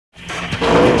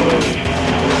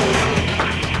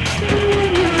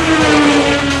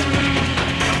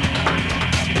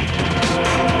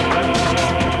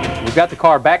we've got the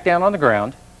car back down on the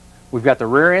ground. We've got the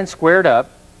rear end squared up.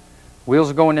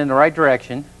 Wheels are going in the right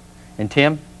direction. And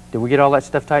Tim, did we get all that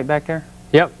stuff tight back there?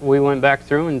 Yep, we went back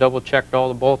through and double checked all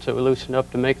the bolts that we loosened up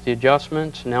to make the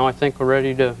adjustments. Now I think we're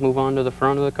ready to move on to the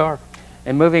front of the car.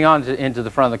 And moving on into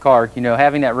the front of the car, you know,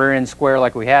 having that rear end square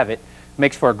like we have it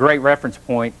makes for a great reference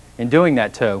point in doing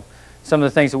that tow. Some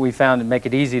of the things that we found that make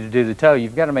it easy to do the tow,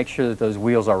 you've got to make sure that those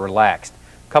wheels are relaxed.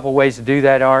 A couple ways to do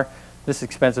that are this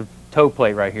expensive toe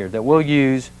plate right here that we'll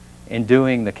use in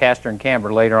doing the caster and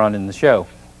camber later on in the show.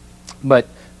 But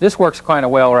this works kind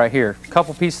of well right here. A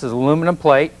couple pieces of aluminum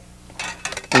plate.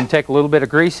 You can take a little bit of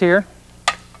grease here.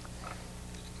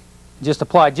 Just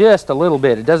apply just a little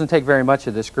bit. It doesn't take very much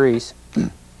of this grease.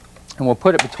 And we'll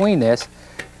put it between this,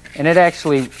 and it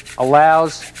actually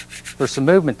allows for some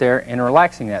movement there in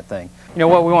relaxing that thing. You know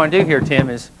what we want to do here, Tim,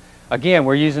 is again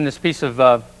we're using this piece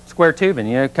of square tubing.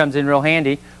 You know, it comes in real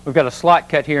handy. We've got a slot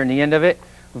cut here in the end of it.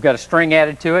 We've got a string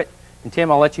added to it. And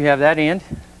Tim, I'll let you have that end,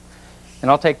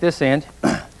 and I'll take this end.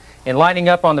 And lining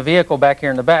up on the vehicle back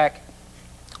here in the back,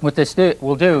 what this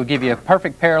will give you a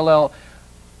perfect parallel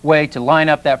way to line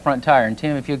up that front tire. And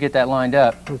Tim, if you'll get that lined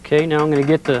up. Okay, now I'm going to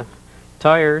get the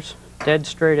tires dead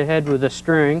straight ahead with a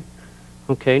string.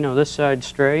 Okay, now this side's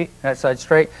straight. That side's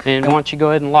straight. And why don't you go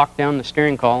ahead and lock down the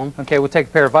steering column. Okay, we'll take a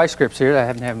pair of vice grips here that I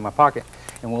happen to have in my pocket,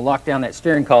 and we'll lock down that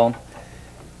steering column.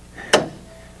 All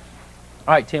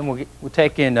right, Tim, we'll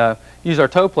take and use our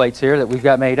toe plates here that we've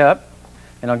got made up,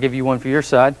 and I'll give you one for your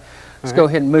side. Let's go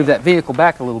ahead and move that vehicle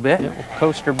back a little bit. Yep, we'll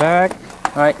coaster back.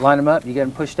 All right, line them up. You got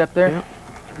them pushed up there? Yep.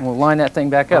 And we'll line that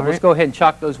thing back up. Let's go ahead and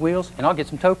chock those wheels, and I'll get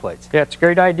some toe plates. Yeah, it's a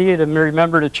great idea to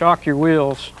remember to chock your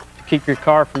wheels to keep your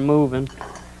car from moving.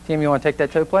 Tim, you want to take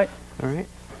that toe plate? All right.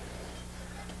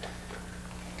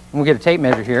 And we'll get a tape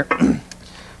measure here.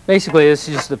 Basically, this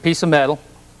is just a piece of metal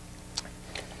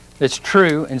that's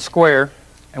true and square.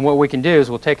 And what we can do is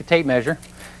we'll take a tape measure,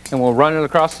 and we'll run it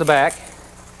across the back.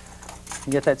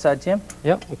 You get that side, Tim?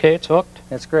 Yep, okay, it's hooked.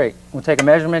 That's great. We'll take a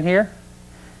measurement here,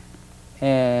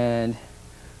 and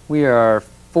we are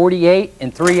 48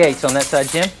 3/8 on that side,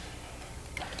 Tim.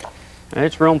 And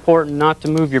it's real important not to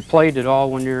move your plate at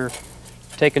all when you're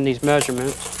taking these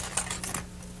measurements.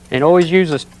 And always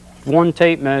use this one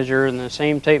tape measure and the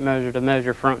same tape measure to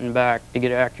measure front and back to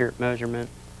get an accurate measurement.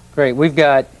 Great. We've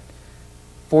got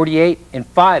 48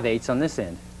 5/8 on this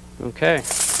end. Okay.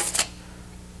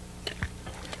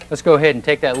 Let's go ahead and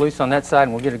take that loose on that side,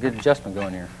 and we'll get a good adjustment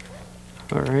going here.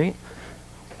 All right.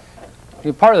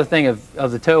 Part of the thing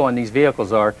of the tow on these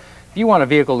vehicles are, if you want a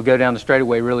vehicle to go down the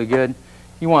straightaway really good,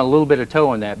 you want a little bit of tow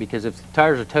on that, because if the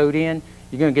tires are towed in,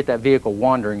 you're going to get that vehicle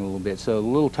wandering a little bit. So a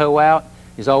little tow out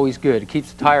is always good. It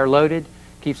keeps the tire loaded,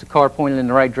 keeps the car pointed in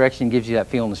the right direction, and gives you that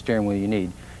feel in the steering wheel you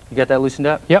need. You got that loosened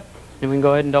up? Yep. And we can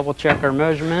go ahead and double check our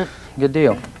measurement. Good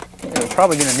deal. We're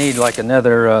probably going to need like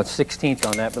another 1/16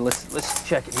 on that, but let's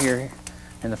check it here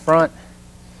in the front.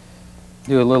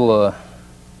 Do a little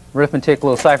arithmetic, a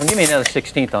little cipher. Give me another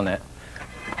 1/16 on that.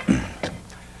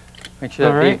 Make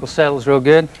sure that vehicle settles real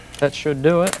good. That should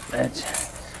do it.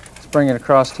 Let's bring it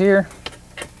across here.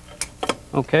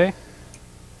 Okay.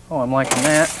 Oh, I'm liking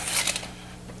that.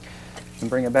 And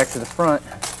bring it back to the front.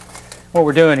 What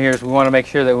we're doing here is we want to make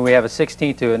sure that we have a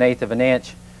 1/16 to 1/8 of an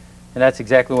inch. And that's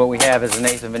exactly what we have, is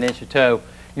 1/8 of an inch of tow.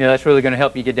 You know, that's really going to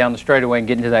help you get down the straightaway and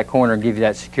get into that corner and give you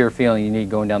that secure feeling you need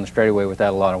going down the straightaway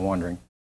without a lot of wandering.